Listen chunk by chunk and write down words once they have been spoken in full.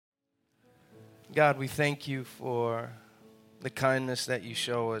God, we thank you for the kindness that you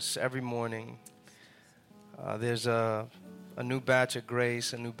show us every morning. There's a new batch of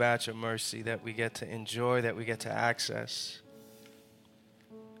grace, a new batch of mercy that we get to enjoy, that we get to access.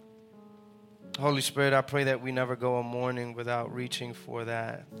 Holy Spirit, I pray that we never go a morning without reaching for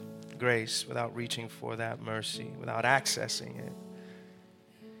that grace, without reaching for that mercy, without accessing it.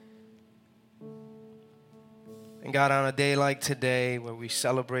 And God, on a day like today where we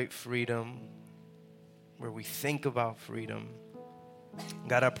celebrate freedom, where we think about freedom,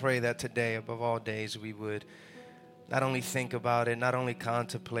 God, I pray that today, above all days, we would not only think about it, not only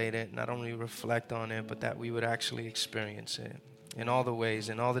contemplate it, not only reflect on it, but that we would actually experience it in all the ways,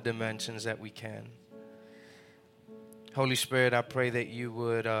 in all the dimensions that we can. Holy Spirit, I pray that you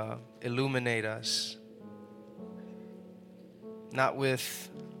would illuminate us, not with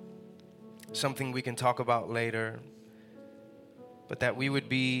something we can talk about later, but that we would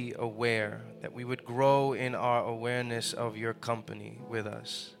be aware, that we would grow in our awareness of your company with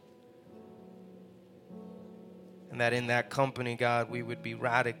us. And that in that company, God, we would be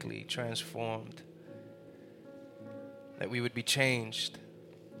radically transformed, that we would be changed,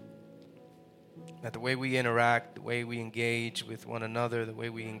 that the way we interact, the way we engage with one another, the way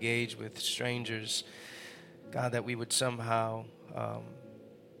we engage with strangers, God, that we would somehow,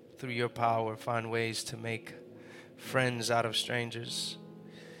 through your power, find ways to make friends out of strangers,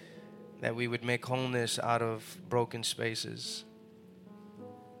 that we would make wholeness out of broken spaces.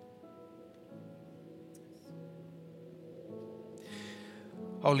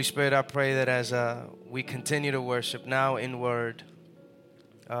 Holy Spirit, I pray that as we continue to worship now in word,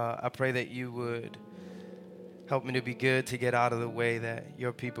 I pray that you would help me to be good, to get out of the way, that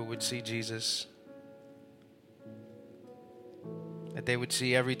your people would see Jesus, that they would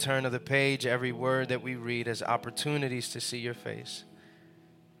see every turn of the page, every word that we read as opportunities to see your face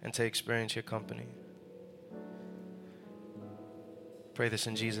and to experience your company. Pray this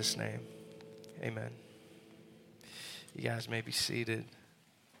in Jesus' name. Amen. You guys may be seated.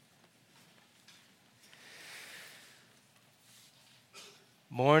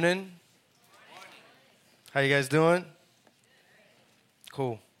 Morning. How you guys doing?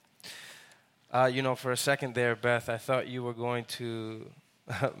 Cool. For a second there, Beth, I thought you were going to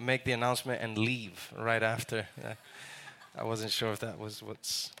make the announcement and leave right after. I wasn't sure if that was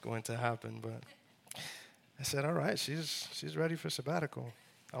what's going to happen, but I said, all right, she's ready for sabbatical.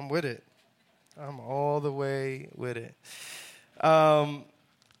 I'm with it. I'm all the way with it. Well,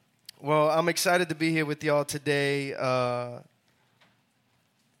 I'm excited to be here with y'all today. I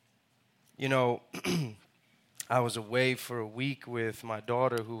was away for a week with my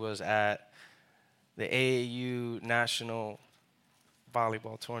daughter who was at the AAU National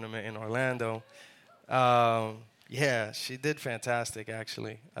Volleyball Tournament in Orlando. She did fantastic,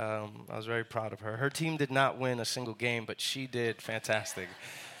 actually. I was very proud of her. Her team did not win a single game, but she did fantastic.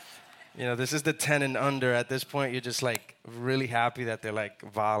 This is the 10 and under. At this point, you're just, really happy that they're,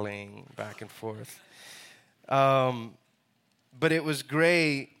 volleying back and forth. But it was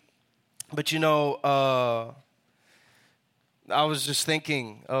great. But, I was just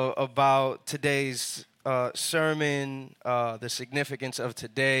thinking about today's sermon, the significance of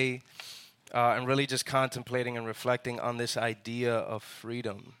today, and really just contemplating and reflecting on this idea of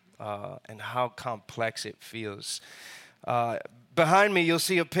freedom and how complex it feels. Behind me, you'll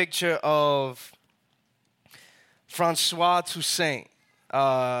see a picture of Francois Toussaint.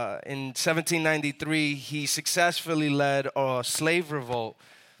 In 1793, he successfully led a slave revolt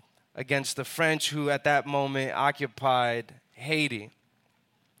against the French, who at that moment occupied Haiti.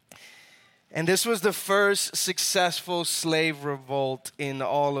 And this was the first successful slave revolt in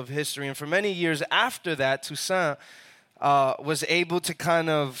all of history. And for many years after that, Toussaint was able to kind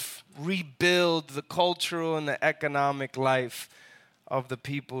of rebuild the cultural and the economic life of the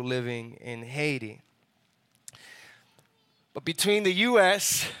people living in Haiti. But between the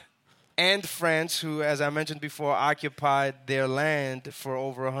U.S. and France, who, as I mentioned before, occupied their land for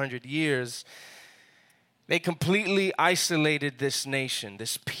over 100 years, they completely isolated this nation,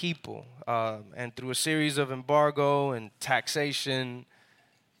 this people, and through a series of embargo and taxation,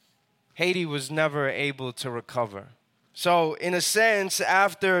 Haiti was never able to recover. So, in a sense,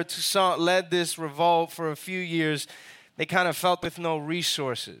 after Toussaint led this revolt for a few years, they kind of felt with no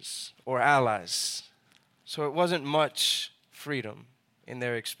resources or allies. So it wasn't much freedom in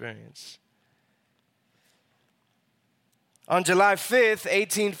their experience. On July 5th,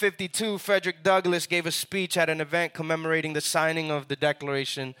 1852, Frederick Douglass gave a speech at an event commemorating the signing of the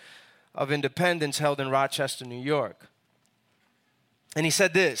Declaration of Independence held in Rochester, New York. And he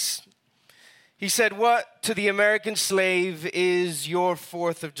said this. He said, "What to the American slave is your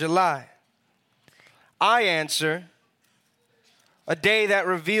 4th of July? I answer, a day that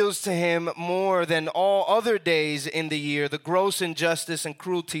reveals to him more than all other days in the year the gross injustice and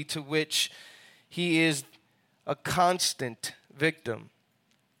cruelty to which he is a constant victim.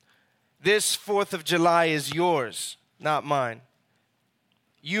 This 4th of July is yours, not mine.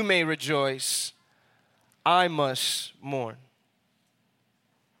 You may rejoice, I must mourn.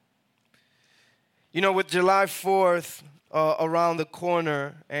 You know, with July 4th around the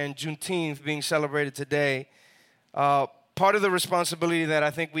corner and Juneteenth being celebrated today, part of the responsibility that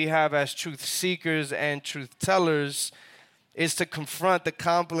I think we have as truth seekers and truth tellers is to confront the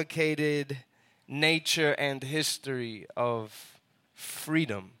complicated nature and history of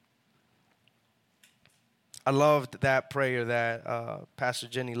freedom. I loved that prayer that Pastor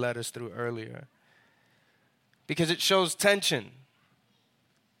Jenny led us through earlier because it shows tension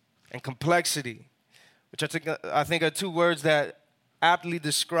and complexity, which I think are two words that aptly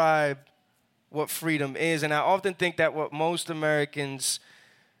describe what freedom is. And I often think that what most Americans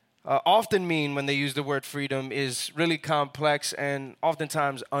often mean when they use the word freedom is really complex and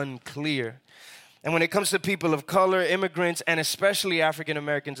oftentimes unclear. And when it comes to people of color, immigrants, and especially African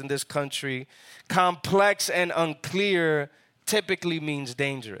Americans in this country, complex and unclear typically means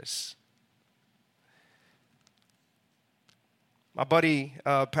dangerous. My buddy,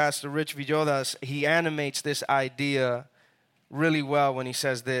 Pastor Rich Villodas, he animates this idea really well when he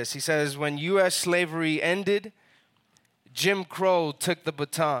says this. He says, when U.S. slavery ended, Jim Crow took the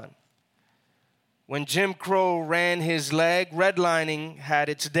baton. When Jim Crow ran his leg, redlining had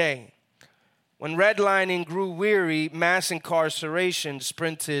its day. When redlining grew weary, mass incarceration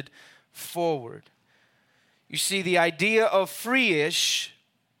sprinted forward. You see, the idea of free-ish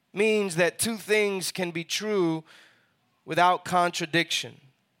means that two things can be true without contradiction.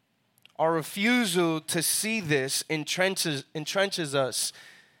 Our refusal to see this entrenches us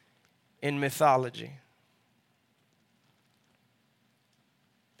in mythology.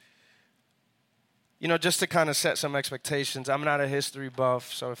 You know, just to kind of set some expectations, I'm not a history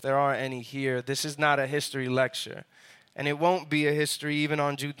buff, so if there are any here, this is not a history lecture. And it won't be a history even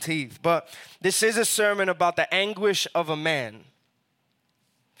on Juneteenth. But this is a sermon about the anguish of a man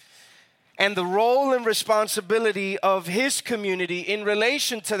and the role and responsibility of his community in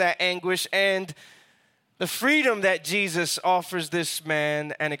relation to that anguish and the freedom that Jesus offers this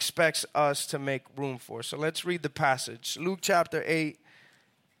man and expects us to make room for. So let's read the passage. Luke chapter 8.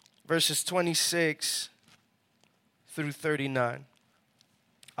 Verses 26 through 39.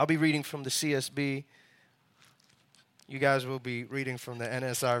 I'll be reading from the CSB. You guys will be reading from the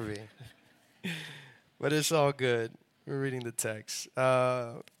NSRV. But it's all good. We're reading the text.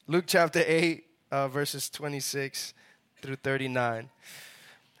 Luke chapter 8, verses 26 through 39.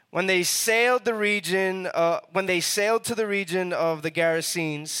 When they sailed to the region of the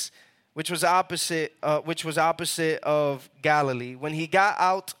Gerasenes, which was opposite of Galilee, when he got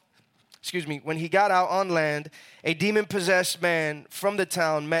out on land, a demon-possessed man from the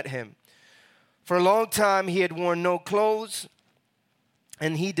town met him. For a long time he had worn no clothes,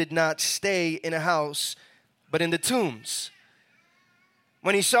 and he did not stay in a house, but in the tombs.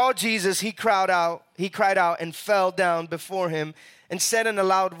 When he saw Jesus, he cried out and fell down before him and said in a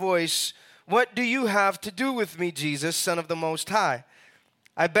loud voice, "What do you have to do with me, Jesus, Son of the Most High?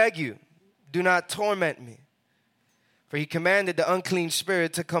 I beg you, do not torment me." For he commanded the unclean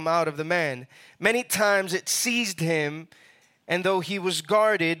spirit to come out of the man. Many times it seized him, and though he was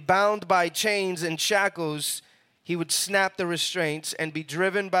guarded, bound by chains and shackles, he would snap the restraints and be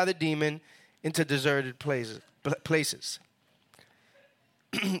driven by the demon into deserted places.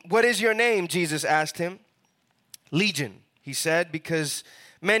 "What is your name?" Jesus asked him. "Legion," he said, because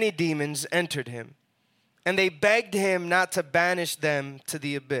many demons entered him. And they begged him not to banish them to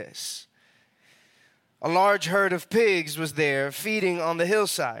the abyss. A large herd of pigs was there, feeding on the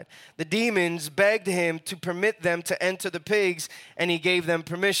hillside. The demons begged him to permit them to enter the pigs, and he gave them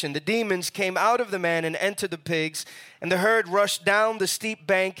permission. The demons came out of the man and entered the pigs, and the herd rushed down the steep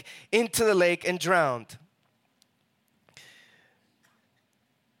bank into the lake and drowned.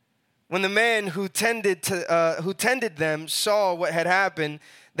 When the men who tended them saw what had happened,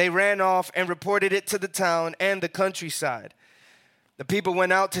 they ran off and reported it to the town and the countryside. The people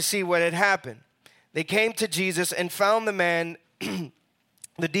went out to see what had happened. They came to Jesus and found the man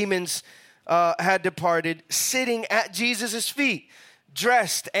the demons had departed, sitting at Jesus' feet,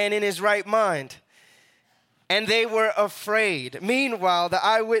 dressed and in his right mind. And they were afraid. Meanwhile, the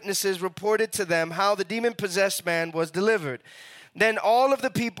eyewitnesses reported to them how the demon-possessed man was delivered. Then all of the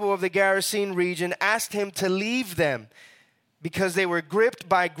people of the Gerasene region asked him to leave them because they were gripped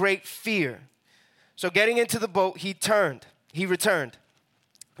by great fear. So getting into the boat, he returned.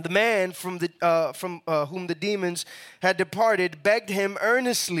 The man from whom the demons had departed begged him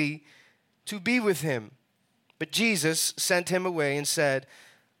earnestly to be with him. But Jesus sent him away and said,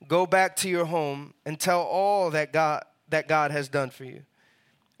 "Go back to your home and tell all that God has done for you."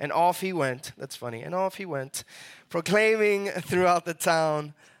 And off he went. That's funny. And off he went, proclaiming throughout the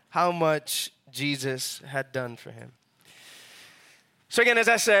town how much Jesus had done for him. So again, as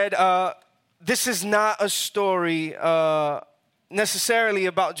I said, this is not a story necessarily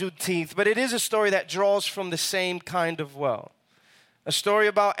about Juneteenth, but it is a story that draws from the same kind of well. A story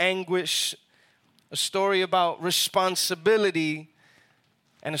about anguish, a story about responsibility,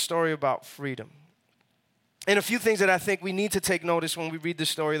 and a story about freedom. And a few things that I think we need to take notice when we read the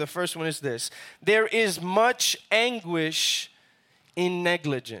story. The first one is this: there is much anguish in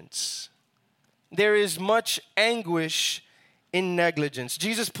negligence. There is much anguish in negligence.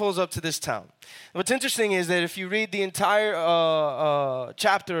 Jesus pulls up to this town. What's interesting is that if you read the entire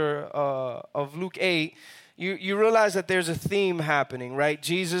chapter of Luke 8, you realize that there's a theme happening, right?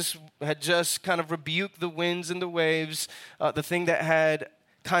 Jesus had just kind of rebuked the winds and the waves, the thing that had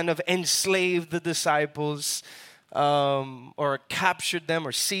kind of enslaved the disciples or captured them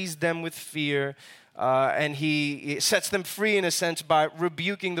or seized them with fear. And he sets them free in a sense by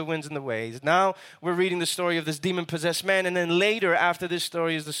rebuking the winds and the waves. Now we're reading the story of this demon-possessed man, and then later after this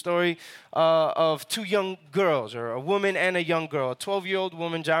story is the story of two young girls, or a woman and a young girl, a 12-year-old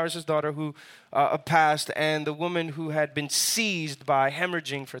woman, Jairus' daughter, who passed, and the woman who had been seized by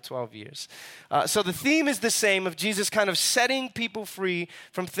hemorrhaging for 12 years. So the theme is the same, of Jesus kind of setting people free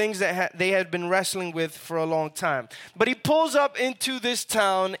from things that they had been wrestling with for a long time. But he pulls up into this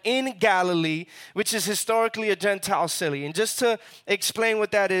town in Galilee, which is historically a Gentile city. And just to explain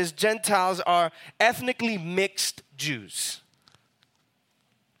what that is, Gentiles are ethnically mixed Jews.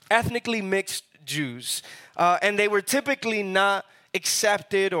 Ethnically mixed Jews. And they were typically not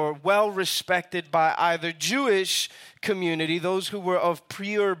accepted or well respected by either Jewish community, those who were of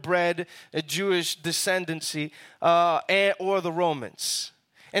purebred Jewish descendancy, or the Romans.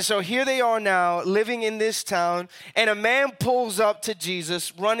 And so here they are now living in this town, and a man pulls up to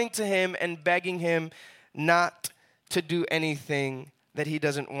Jesus, running to him and begging him not to do anything that he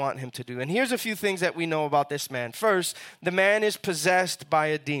doesn't want him to do. And here's a few things that we know about this man. First, the man is possessed by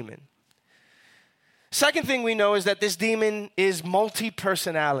a demon. Second thing we know is that this demon is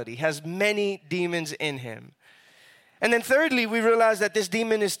multi-personality, has many demons in him. And then thirdly, we realize that this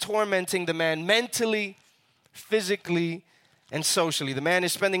demon is tormenting the man mentally, physically, and socially. The man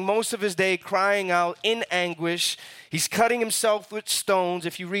is spending most of his day crying out in anguish. He's cutting himself with stones.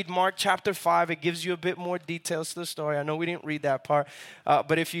 If you read Mark chapter 5, it gives you a bit more details to the story. I know we didn't read that part,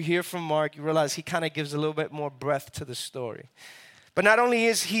 but if you hear from Mark, you realize he kind of gives a little bit more breadth to the story. But not only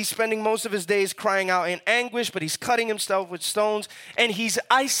is he spending most of his days crying out in anguish, but he's cutting himself with stones, and he's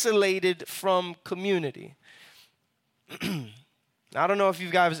isolated from community. I don't know if you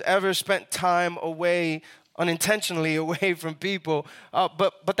guys ever spent time away, unintentionally away from people,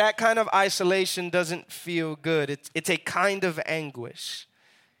 but that kind of isolation doesn't feel good. It's a kind of anguish.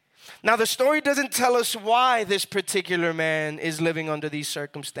 Now, the story doesn't tell us why this particular man is living under these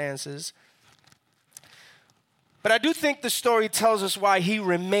circumstances. But I do think the story tells us why he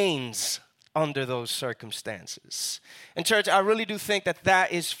remains under those circumstances. And church, I really do think that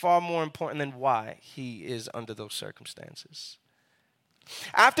that is far more important than why he is under those circumstances.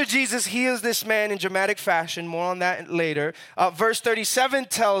 After Jesus heals this man in dramatic fashion, more on that later, verse 37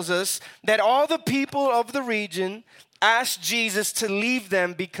 tells us that all the people of the region asked Jesus to leave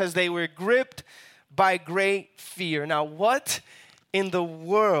them because they were gripped by great fear. Now, what in the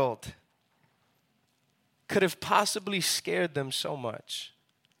world could have possibly scared them so much?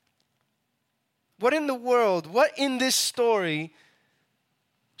 What in the world, what in this story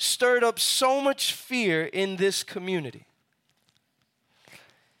stirred up so much fear in this community?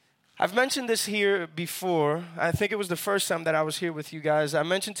 I've mentioned this here before. I think it was the first time that I was here with you guys. I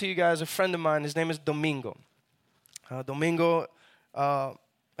mentioned to you guys a friend of mine. His name is Domingo. Domingo,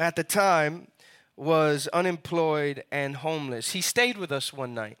 at the time, was unemployed and homeless. He stayed with us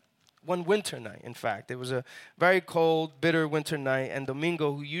one winter night, in fact. It was a very cold, bitter winter night, and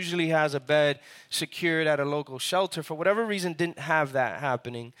Domingo, who usually has a bed secured at a local shelter, for whatever reason didn't have that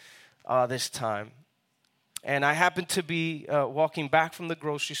happening this time. And I happened to be walking back from the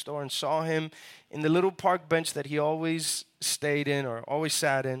grocery store and saw him in the little park bench that he always stayed in or always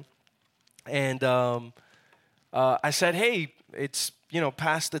sat in. And I said, hey, it's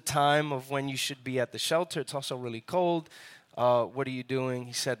past the time of when you should be at the shelter. It's also really cold. What are you doing?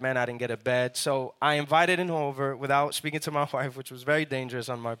 He said, man, I didn't get a bed. So I invited him over without speaking to my wife, which was very dangerous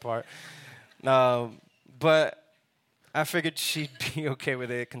on my part. But I figured she'd be okay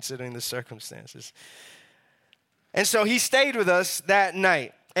with it considering the circumstances. And so he stayed with us that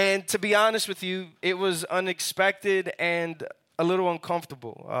night. And to be honest with you, it was unexpected and a little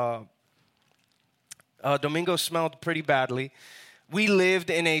uncomfortable. Domingo smelled pretty badly. We lived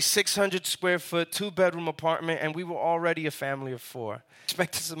in a 600 square foot, 2-bedroom apartment, and we were already a family of 4.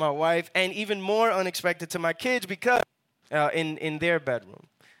 Unexpected to my wife, and even more unexpected to my kids because in their bedroom.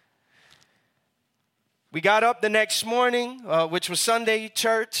 We got up the next morning, which was Sunday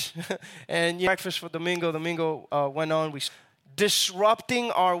church, and breakfast for Domingo. Domingo went on. We disrupting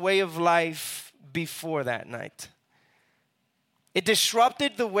our way of life before that night. It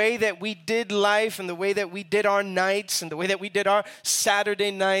disrupted the way that we did life and the way that we did our nights and the way that we did our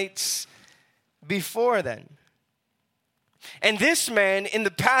Saturday nights before then. And this man in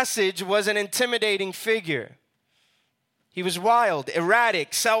the passage was an intimidating figure. He was wild,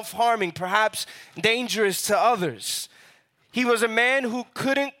 erratic, self-harming, perhaps dangerous to others. He was a man who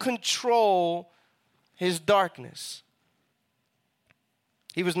couldn't control his darkness.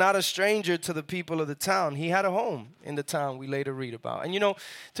 He was not a stranger to the people of the town. He had a home in the town we later read about. And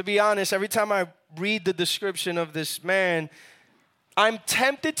to be honest, every time I read the description of this man, I'm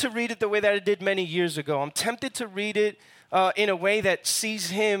tempted to read it the way that I did many years ago. I'm tempted to read it in a way that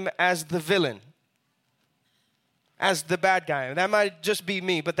sees him as the villain, as the bad guy. That might just be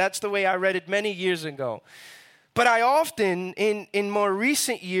me, but that's the way I read it many years ago. But I often, in more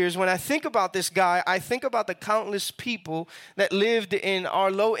recent years, when I think about this guy, I think about the countless people that lived in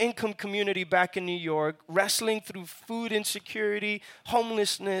our low-income community back in New York, wrestling through food insecurity,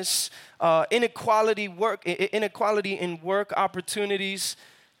 homelessness, inequality in work opportunities.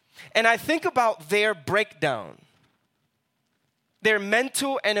 And I think about their breakdown, their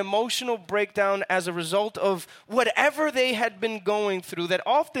mental and emotional breakdown as a result of whatever they had been going through, that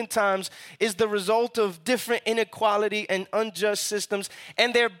oftentimes is the result of different inequality and unjust systems.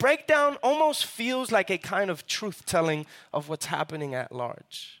 And their breakdown almost feels like a kind of truth-telling of what's happening at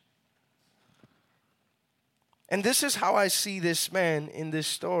large. And this is how I see this man in this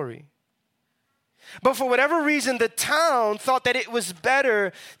story. But for whatever reason, the town thought that it was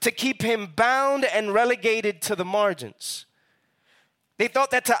better to keep him bound and relegated to the margins. They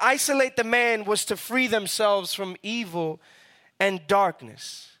thought that to isolate the man was to free themselves from evil and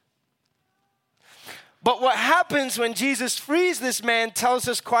darkness. But what happens when Jesus frees this man tells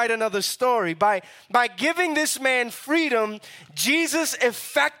us quite another story. By giving this man freedom, Jesus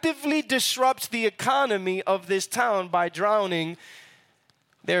effectively disrupts the economy of this town by drowning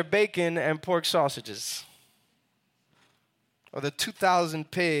their bacon and pork sausages, or the 2,000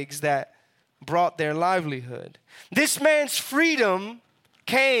 pigs that brought their livelihood. This man's freedom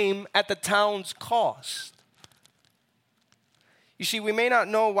came at the town's cost. You see, we may not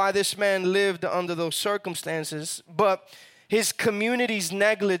know why this man lived under those circumstances, but his community's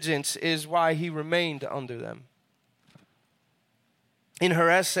negligence is why he remained under them. In her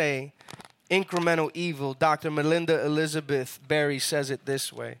essay, Incremental Evil, Dr. Melinda Elizabeth Berry says it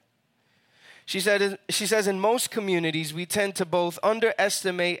this way. She says, in most communities, we tend to both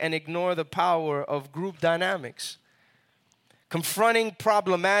underestimate and ignore the power of group dynamics. Confronting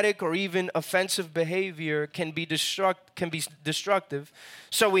problematic or even offensive behavior can be destructive,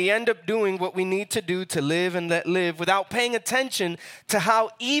 so we end up doing what we need to do to live and let live without paying attention to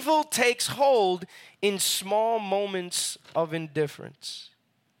how evil takes hold in small moments of indifference.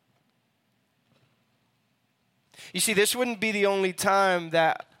 You see, this wouldn't be the only time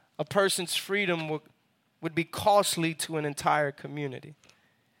that a person's freedom would be costly to an entire community.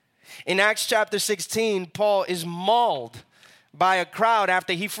 In Acts chapter 16, Paul is mauled by a crowd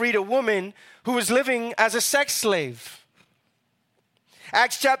after he freed a woman who was living as a sex slave.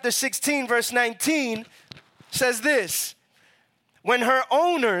 Acts chapter 16, verse 19 says this: when her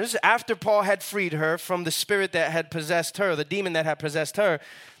owners, after Paul had freed her from the spirit that had possessed her, the demon that had possessed her,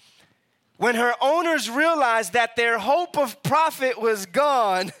 when her owners realized that their hope of profit was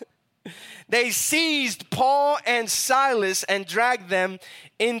gone, they seized Paul and Silas and dragged them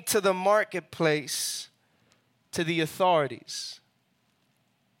into the marketplace to the authorities.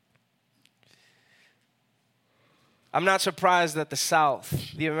 I'm not surprised that the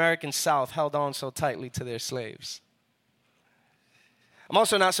South, the American South, held on so tightly to their slaves. I'm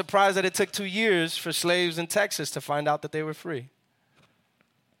also not surprised that it took 2 years for slaves in Texas to find out that they were free.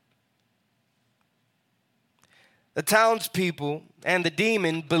 The townspeople and the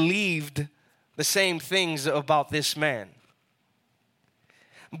demon believed the same things about this man.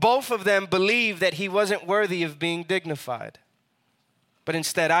 Both of them believed that he wasn't worthy of being dignified, but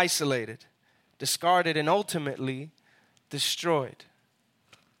instead isolated, discarded, and ultimately destroyed.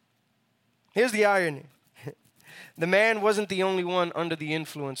 Here's the irony. the man wasn't the only one under the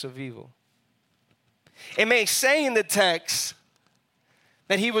influence of evil. It may say in the text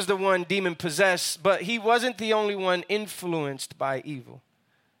that he was the one demon-possessed, but he wasn't the only one influenced by evil.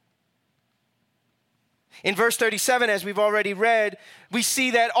 In verse 37, as we've already read, we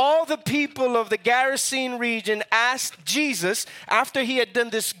see that all the people of the Gerasene region asked Jesus, after he had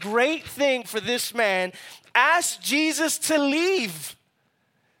done this great thing for this man, asked Jesus to leave.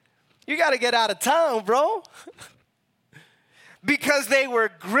 You got to get out of town, bro. Because they were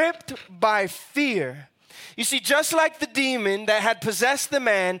gripped by fear. You see, just like the demon that had possessed the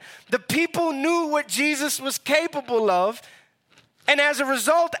man, the people knew what Jesus was capable of, and as a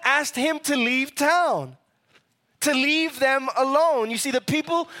result asked him to leave town, to leave them alone. You see, the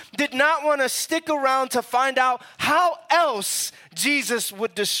people did not want to stick around to find out how else Jesus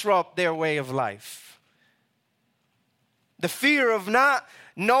would disrupt their way of life. The fear of not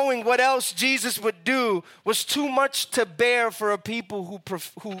knowing what else Jesus would do was too much to bear for a people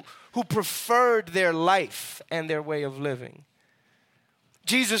who preferred their life and their way of living.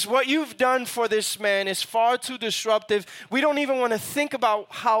 Jesus, what you've done for this man is far too disruptive. We don't even want to think about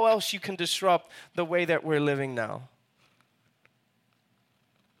how else you can disrupt the way that we're living now.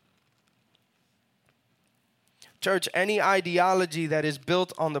 Church, any ideology that is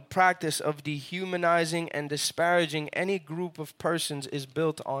built on the practice of dehumanizing and disparaging any group of persons is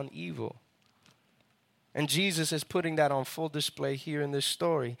built on evil. And Jesus is putting that on full display here in this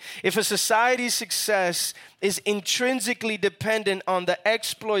story. If a society's success is intrinsically dependent on the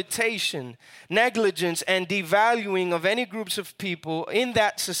exploitation, negligence, and devaluing of any groups of people in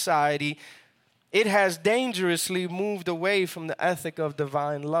that society, it has dangerously moved away from the ethic of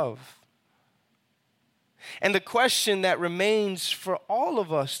divine love. And the question that remains for all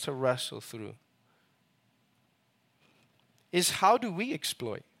of us to wrestle through is, how do we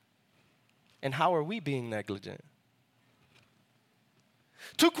exploit? And how are we being negligent?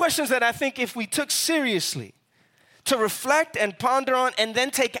 Two questions that I think if we took seriously to reflect and ponder on and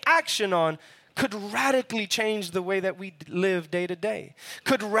then take action on could radically change the way that we live day to day,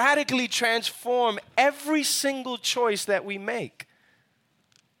 could radically transform every single choice that we make.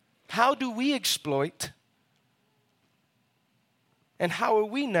 How do we exploit? And how are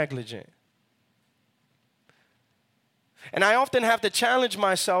we negligent? And I often have to challenge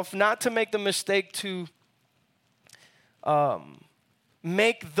myself not to make the mistake to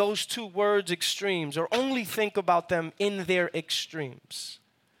make those two words extremes or only think about them in their extremes.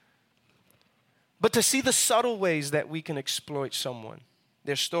 But to see the subtle ways that we can exploit someone,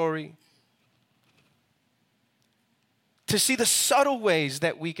 their story. To see the subtle ways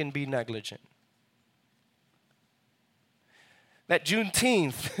that we can be negligent. That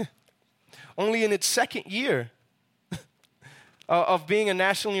Juneteenth, only in its second year of being a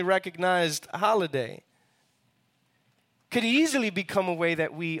nationally recognized holiday, could easily become a way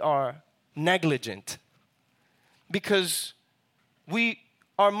that we are negligent because we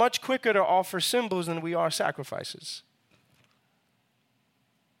are much quicker to offer symbols than we are sacrifices.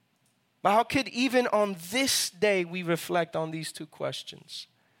 But how could even on this day we reflect on these two questions?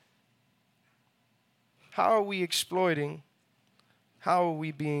 How are we exploiting? How are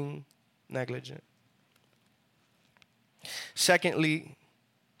we being negligent? Secondly,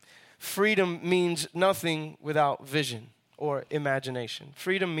 freedom means nothing without vision or imagination.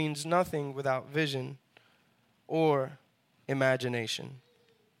 Freedom means nothing without vision or imagination.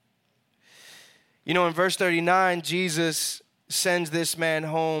 You know, in verse 39, Jesus sends this man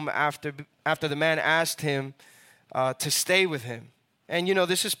home after the man asked him to stay with him. And you know,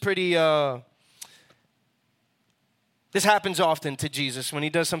 this is pretty... This happens often to Jesus. When he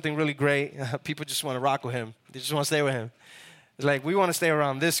does something really great, people just want to rock with him. They just want to stay with him. It's like, we want to stay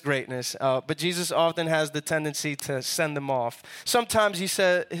around this greatness. But Jesus often has the tendency to send them off. Sometimes he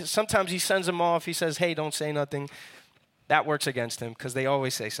sends them off. He says, hey, don't say nothing. That works against him because they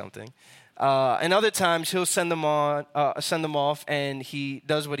always say something. And other times he'll send them off, and he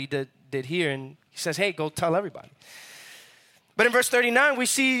does what he did here. And he says, hey, go tell everybody. But in verse 39, we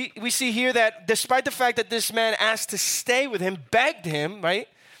see here that despite the fact that this man asked to stay with him, begged him, right,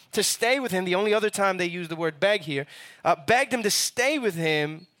 to stay with him, the only other time they use the word beg here, begged him to stay with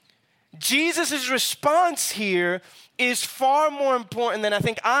him, Jesus' response here is far more important than I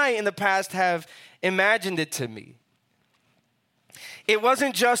think I in the past have imagined it to be. It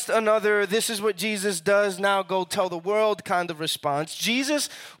wasn't just another, this is what Jesus does, now go tell the world kind of response. Jesus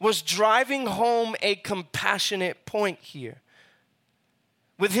was driving home a compassionate point here.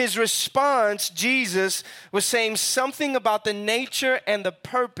 With his response, Jesus was saying something about the nature and the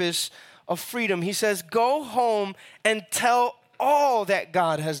purpose of freedom. He says, go home and tell all that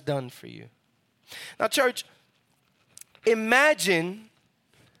God has done for you. Now, church, Imagine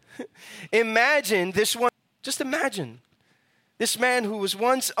this one, just imagine this man who was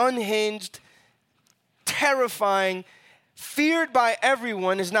once unhinged, terrifying, feared by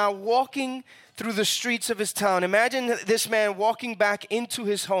everyone, is now walking through the streets of his town. Imagine this man walking back into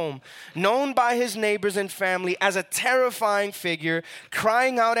his home, known by his neighbors and family as a terrifying figure,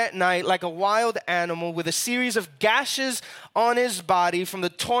 crying out at night like a wild animal with a series of gashes on his body from the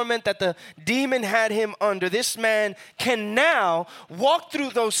torment that the demon had him under. This man can now walk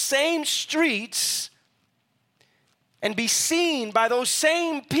through those same streets and be seen by those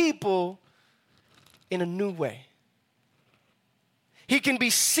same people in a new way. He can be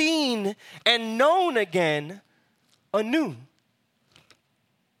seen and known again anew.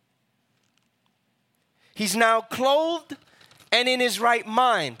 He's now clothed and in his right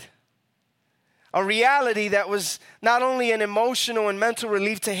mind. A reality that was not only an emotional and mental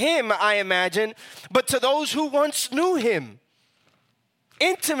relief to him, I imagine, but to those who once knew him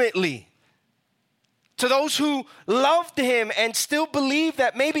intimately. To those who loved him and still believed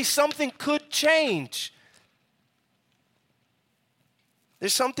that maybe something could change.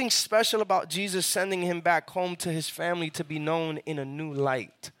 There's something special about Jesus sending him back home to his family to be known in a new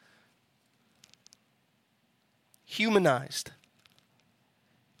light. Humanized,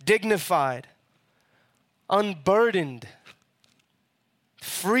 dignified, unburdened,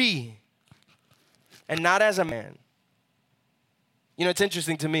 free, and not as a man. You know, it's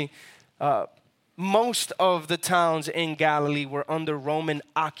interesting to me. Most of the towns in Galilee were under Roman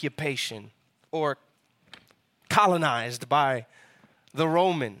occupation or colonized by the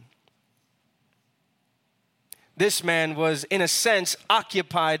Roman. This man was, in a sense,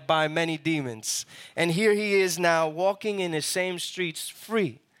 occupied by many demons. And here he is now walking in the same streets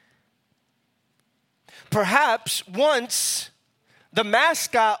free. Perhaps once the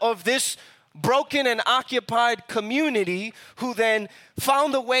mascot of this broken and occupied community, who then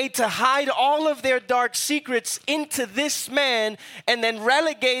found a way to hide all of their dark secrets into this man and then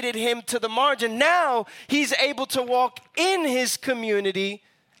relegated him to the margin. Now he's able to walk in his community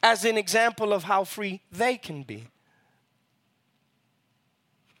as an example of how free they can be.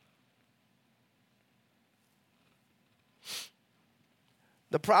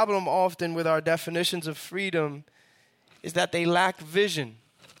 The problem often with our definitions of freedom is that they lack vision.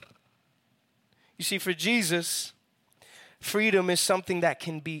 You see, for Jesus, freedom is something that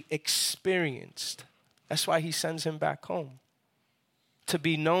can be experienced. That's why he sends him back home, to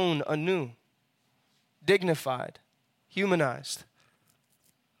be known anew, dignified, humanized.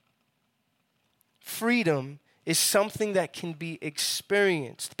 Freedom is something that can be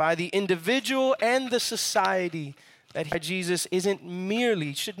experienced by the individual and the society. That Jesus isn't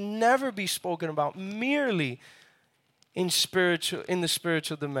merely, should never be spoken about merely in the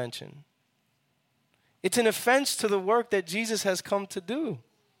spiritual dimension. It's an offense to the work that Jesus has come to do.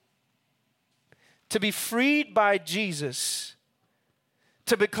 To be freed by Jesus,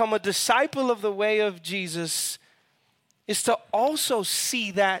 to become a disciple of the way of Jesus, is to also see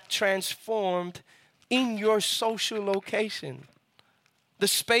that transformed in your social location, the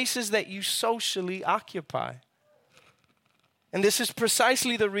spaces that you socially occupy. And this is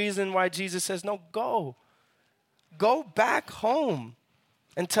precisely the reason why Jesus says, no, go back home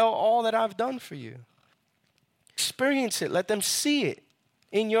and tell all that I've done for you. Experience it. Let them see it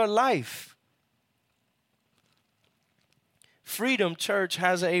in your life. Freedom, church,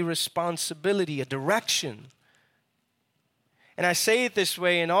 has a responsibility, a direction. And I say it this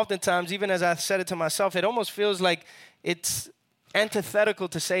way, and oftentimes, even as I said it to myself, it almost feels like it's antithetical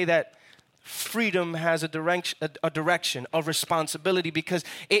to say that freedom has a direction, a responsibility, because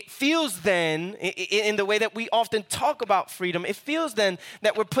it feels then, in the way that we often talk about freedom, it feels then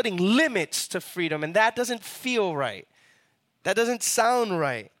that we're putting limits to freedom, and that doesn't feel right. That doesn't sound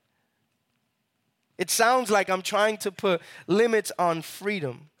right. It sounds like I'm trying to put limits on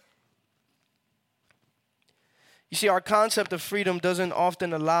freedom. You see, our concept of freedom doesn't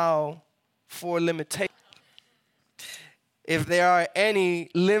often allow for limitation. If there are any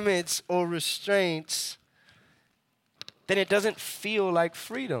limits or restraints, then it doesn't feel like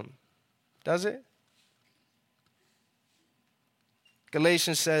freedom, does it?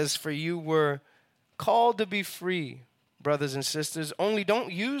 Galatians says, for you were called to be free, brothers and sisters. Only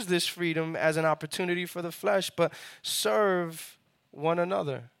don't use this freedom as an opportunity for the flesh, but serve one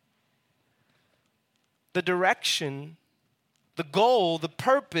another. The direction, the goal, the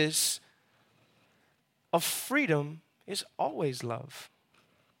purpose of freedom is always love.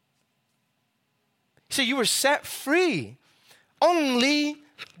 See, you were set free. Only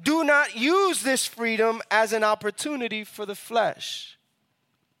do not use this freedom as an opportunity for the flesh.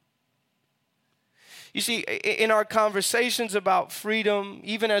 You see, in our conversations about freedom,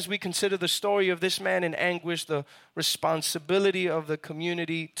 even as we consider the story of this man in anguish, the responsibility of the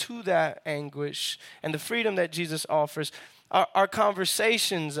community to that anguish, and the freedom that Jesus offers, our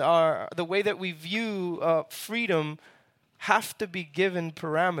conversations, the way that we view freedom have to be given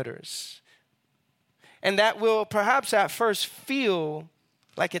parameters. And that will perhaps at first feel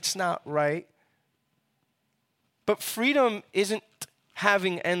like it's not right. But freedom isn't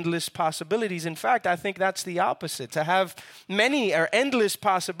having endless possibilities. In fact, I think that's the opposite. To have many or endless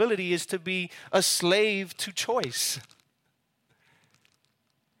possibility is to be a slave to choice.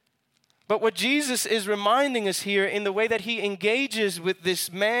 But what Jesus is reminding us here in the way that he engages with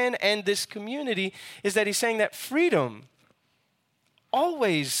this man and this community is that he's saying that freedom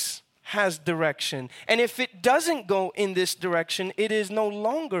always has direction. And if it doesn't go in this direction, it is no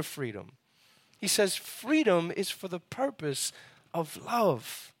longer freedom. He says freedom is for the purpose of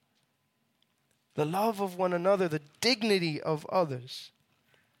love. The love of one another, the dignity of others.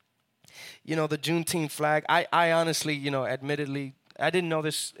 You know, the Juneteenth flag, I honestly, admittedly, I didn't know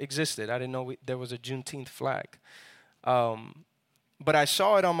this existed. I didn't know there was a Juneteenth flag. But I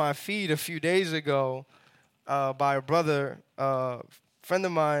saw it on my feed a few days ago by a brother, friend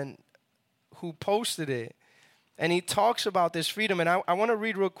of mine, who posted it. And he talks about this freedom. And I want to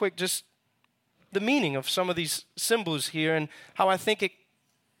read real quick just the meaning of some of these symbols here and how I think it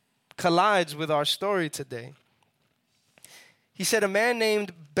collides with our story today. He said, a man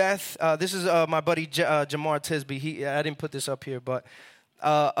named Beth, this is my buddy Jamar Tisby. I didn't put this up here, but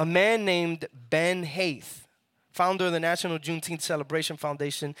a man named Ben Haith, founder of the National Juneteenth Celebration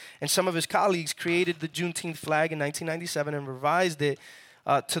Foundation, and some of his colleagues created the Juneteenth flag in 1997 and revised it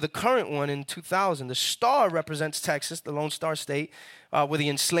to the current one in 2000. The star represents Texas, the Lone Star State, where the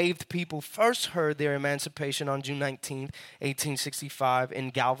enslaved people first heard their emancipation on June 19, 1865 in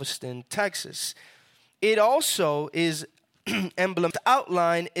Galveston, Texas. It also is emblem. The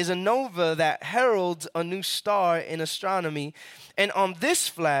outline is a nova that heralds a new star in astronomy, and on this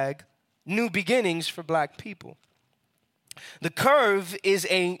flag, new beginnings for black people. The curve is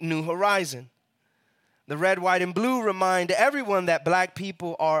a new horizon. The red, white, and blue remind everyone that black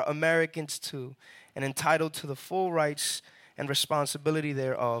people are Americans too and entitled to the full rights and responsibility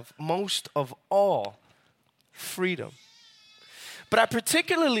thereof, most of all, freedom. But I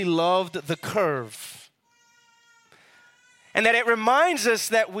particularly loved the curve, and that it reminds us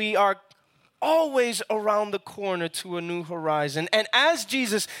that we are always around the corner to a new horizon. And as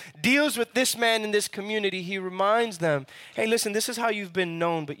Jesus deals with this man in this community, he reminds them, hey, listen, this is how you've been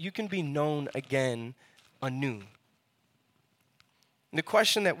known, but you can be known again anew. And the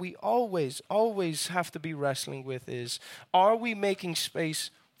question that we always have to be wrestling with is, are we making space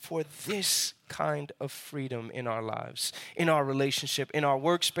for this kind of freedom in our lives, in our relationship, in our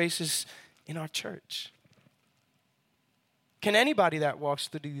workspaces, in our church? Can anybody that walks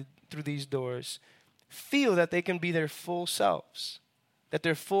through these doors feel that they can be their full selves, that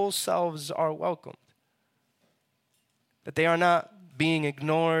their full selves are welcomed, that they are not being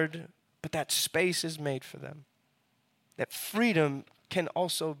ignored, but that space is made for them, that freedom can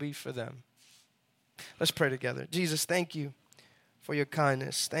also be for them? Let's pray together. Jesus, thank you for your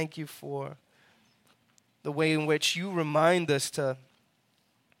kindness. Thank you for the way in which you remind us to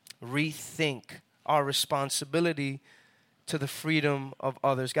rethink our responsibility to the freedom of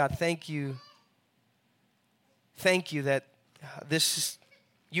others. God, thank you. Thank you that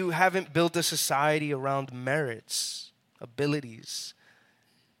you haven't built a society around merits, abilities,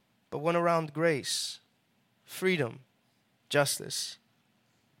 but one around grace, freedom, justice.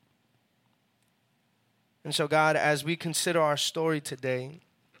 And so, God, as we consider our story today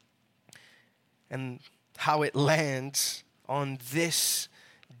and how it lands on this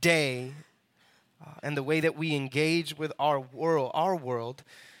day, and the way that we engage with our world,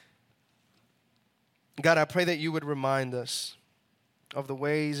 God, I pray that you would remind us of the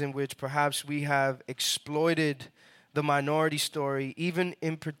ways in which perhaps we have exploited the minority story, even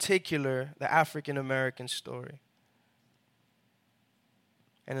in particular the African American story,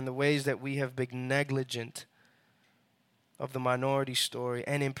 and in the ways that we have been negligent of the minority story,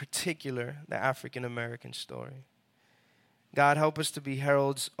 and in particular the African American story. God, help us to be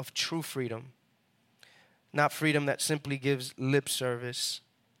heralds of true freedom, not freedom that simply gives lip service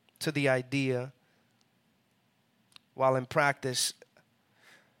to the idea, while in practice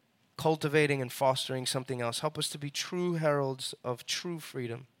cultivating and fostering something else. Help us to be true heralds of true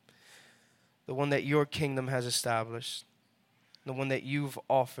freedom, the one that your kingdom has established, the one that you've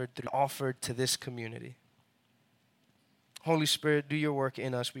offered to this community. Holy Spirit, do your work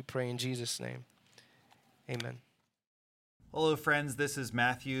in us, we pray in Jesus' name. Amen. Hello, friends. This is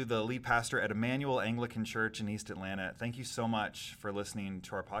Matthew, the lead pastor at Emmanuel Anglican Church in East Atlanta. Thank you so much for listening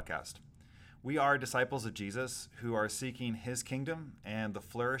to our podcast. We are disciples of Jesus who are seeking his kingdom and the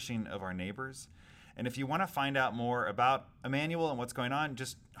flourishing of our neighbors. And if you want to find out more about Emmanuel and what's going on,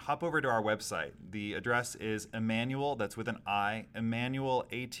 just hop over to our website. The address is Emmanuel, that's with an I,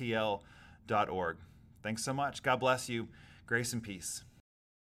 emmanuelatl.org. Thanks so much. God bless you. Grace and peace.